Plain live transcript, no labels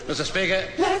Mr. Speaker.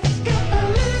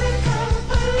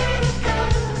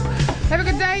 Have a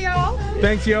good day, y'all.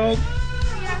 Thanks, y'all.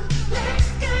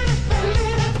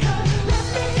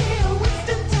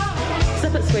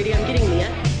 Zip it, sweetie, I'm getting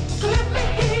there.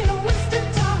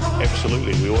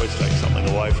 Absolutely, we always take something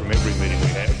away from every meeting we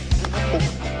have.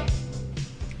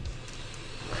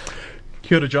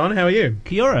 Kia ora, John, how are you?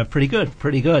 Kia ora, pretty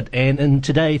good. And in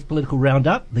today's political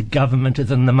roundup, the government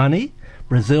is in the money,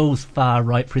 Brazil's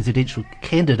far-right presidential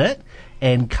candidate,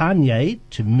 and Kanye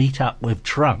to meet up with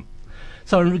Trump.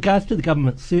 So in regards to the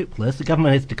government surplus, the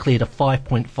government has declared a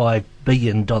 $5.5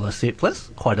 billion surplus,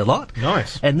 quite a lot.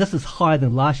 Nice. And this is higher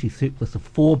than last year's surplus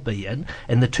of $4 billion,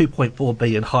 and the $2.4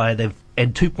 billion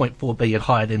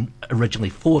higher than originally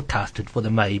forecasted for the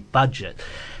May budget.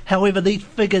 However, these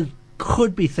figures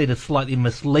could be seen as slightly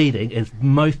misleading, as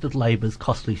most of Labour's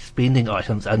costly spending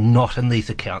items are not in these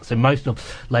accounts. So most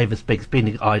of Labour's big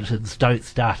spending items don't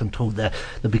start until the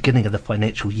beginning of the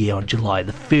financial year on July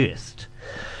the 1st.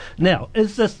 Now,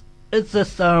 is this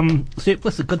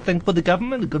surplus a good thing for the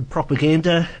government, a good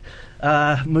propaganda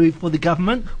move for the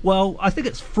government? Well, I think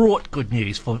it's fraught good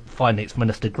news for Finance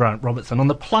Minister Grant Robertson. On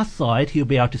the plus side, he'll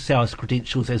be able to sell his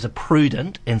credentials as a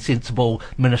prudent and sensible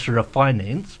Minister of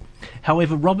Finance.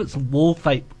 However, Robertson will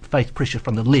face pressure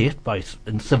from the left, both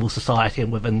in civil society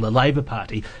and within the Labour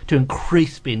Party, to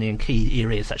increase spending in key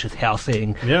areas such as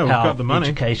housing, Yeah, we've health, got the money.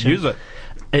 education. Use it.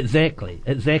 Exactly.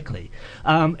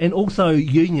 And also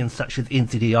unions such as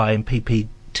NZEI and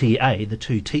PPTA, the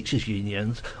two teachers'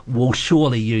 unions, will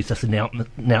surely use this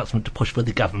announcement to push for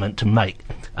the government to meet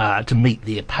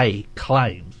their pay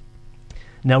claims.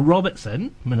 Now,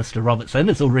 Minister Robertson,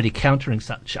 is already countering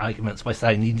such arguments by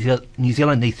saying New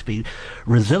Zealand needs to be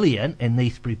resilient and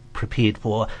needs to be prepared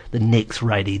for the next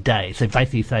rainy day. So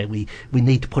basically say we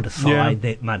need to put aside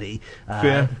that money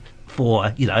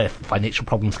for, if financial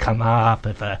problems come up,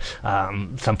 if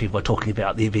some people are talking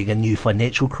about there being a new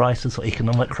financial crisis or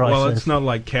economic crisis. Well, it's not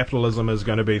like capitalism is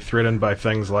going to be threatened by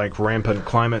things like rampant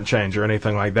climate change or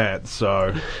anything like that,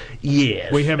 so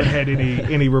yes. We haven't had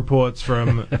any reports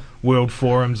from world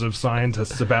forums of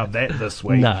scientists about that this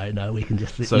week. No, we can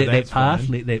just let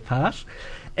that pass.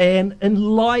 And in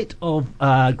light of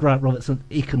Grant Robertson's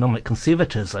economic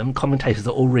conservatism, commentators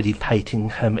are already painting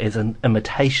him as an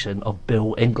imitation of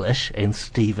Bill English and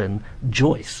Stephen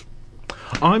Joyce.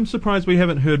 I'm surprised we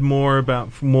haven't heard more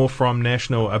from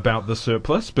National about the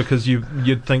surplus, because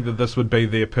you'd think that this would be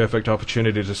their perfect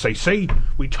opportunity to say, see,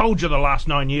 we told you the last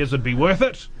 9 years would be worth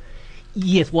it.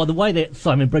 Yes, well, the way that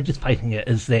Simon Bridge is painting it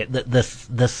is that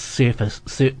this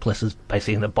surplus is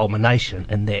basically an abomination,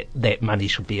 and that money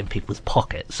should be in people's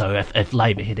pockets. So if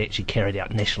Labour had actually carried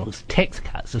out National's tax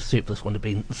cuts, the surplus wouldn't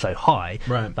have been so high.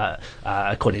 Right. But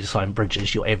according to Simon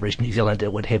Bridges, your average New Zealander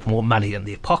would have more money in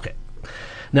their pocket.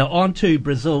 Now, on to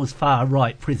Brazil's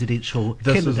far-right presidential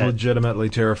candidate. This is legitimately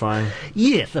terrifying.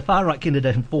 Yes, the far-right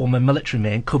candidate and former military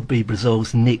man could be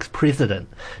Brazil's next president.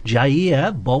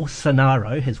 Jair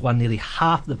Bolsonaro has won nearly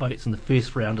half the votes in the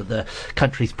first round of the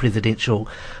country's presidential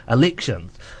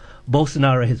elections.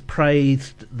 Bolsonaro has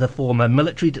praised the former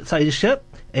military dictatorship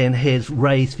and has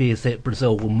raised fears that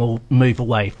Brazil will move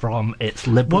away from its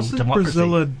liberal democracy.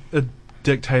 Brazil a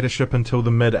dictatorship until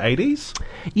the mid-'80s?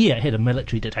 Yeah, it had a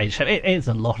military dictatorship, as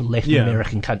a lot of Latin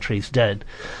American countries did.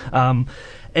 And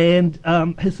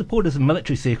his supporters in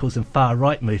military circles and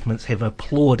far-right movements have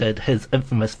applauded his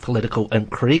infamous political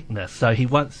incorrectness. So he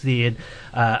once said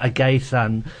a gay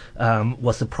son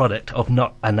was the product of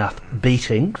not enough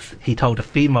beatings. He told a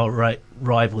female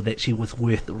rival that she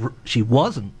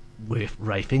wasn't worth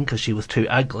raping because she was too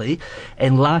ugly.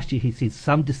 And last year he said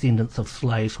some descendants of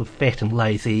slaves were fat and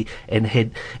lazy, and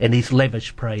he's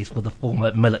lavish praise for the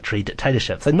former military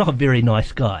dictatorship. So not a very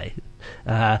nice guy.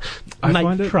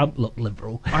 Make Trump look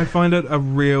liberal. I find it a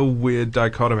real weird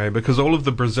dichotomy, because all of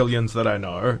the Brazilians that I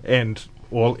know, and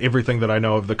everything that I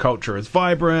know of the culture, is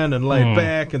vibrant and laid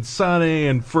back and sunny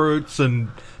and fruits and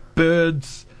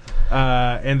birds,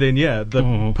 and then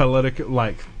the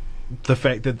political, the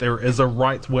fact that there is a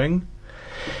right wing.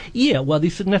 Yeah, well,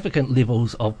 there's significant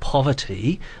levels of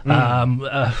poverty.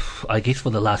 I guess for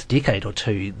the last decade or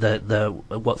two, the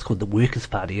what's called the Workers'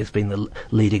 Party has been the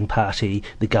leading party,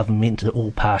 the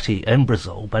governmental party in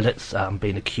Brazil, but it's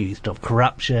been accused of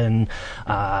corruption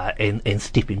and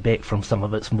stepping back from some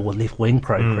of its more left-wing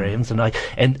programs,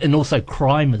 and also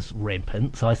crime is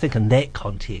rampant. So I think in that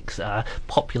context,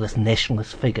 populist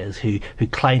nationalist figures who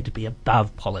claim to be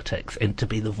above politics and to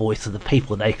be the voice of the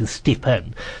people, they can step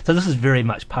in. So this is very much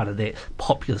much part of that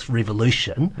populist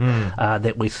revolution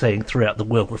that we're seeing throughout the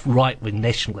world, with right-wing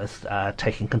nationalists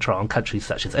taking control in countries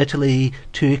such as Italy,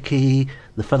 Turkey,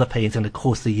 the Philippines, and of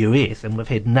course the US. And we've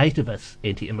had nativist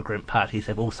anti-immigrant parties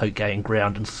have also gained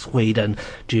ground in Sweden,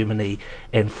 Germany,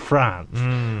 and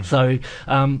France. So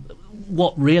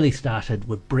what really started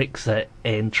with Brexit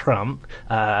and Trump,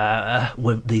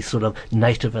 with these sort of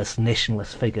nativist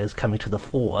nationalist figures coming to the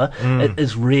fore, it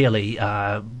is really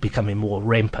becoming more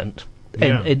rampant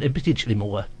and potentially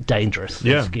more dangerous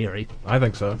and scary. I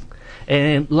think so.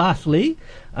 And lastly,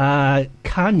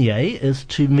 Kanye is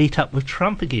to meet up with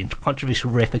Trump again. Controversial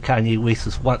rapper Kanye West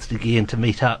is once again to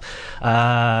meet up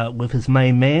with his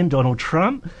main man, Donald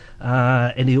Trump.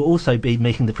 And he'll also be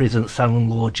meeting the president's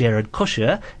son-in-law, Jared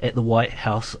Kushner, at the White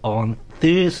House on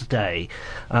Thursday.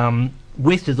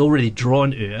 West has already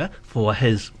drawn for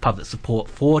his public support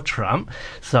for Trump,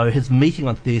 so his meeting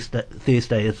on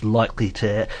Thursday is likely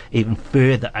to even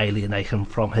further alienate him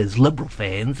from his liberal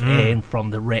fans and from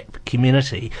the rap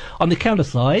community. On the counter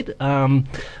side,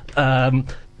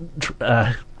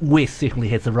 West certainly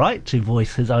has the right to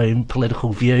voice his own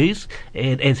political views,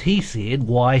 and as he said,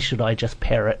 why should I just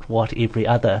parrot what every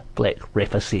other black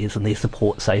rapper says in their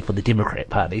support, say, for the Democrat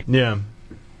Party? Yeah.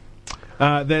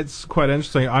 That's quite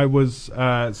interesting. I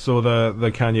saw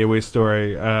the Kanye West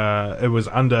story. It was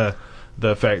under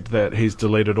the fact that he's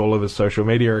deleted all of his social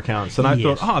media accounts, and I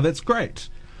thought, oh, that's great.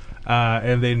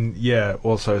 And then,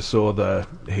 also saw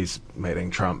he's meeting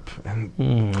Trump,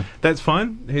 and that's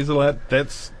fine. He's allowed.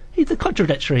 He's a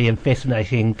contradictory and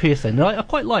fascinating person. And I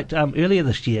quite liked earlier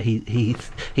this year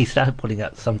he started putting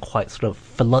out some quite sort of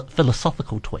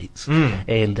philosophical tweets,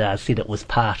 and said it was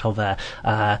part of a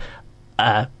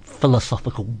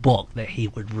philosophical book that he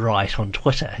would write on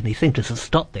Twitter, and he seemed to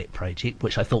stop that project,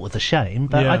 which I thought was a shame.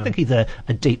 But I think he's a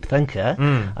deep thinker,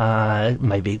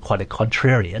 maybe quite a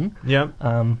contrarian.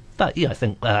 But I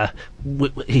think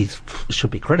he should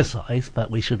be criticised,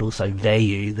 but we should also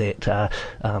value that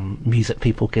music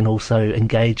people can also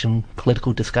engage in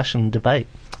political discussion and debate.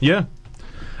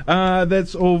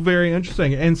 That's all very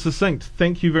interesting and succinct.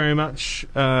 Thank you very much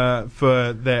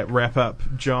for that wrap up,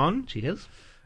 John. Cheers.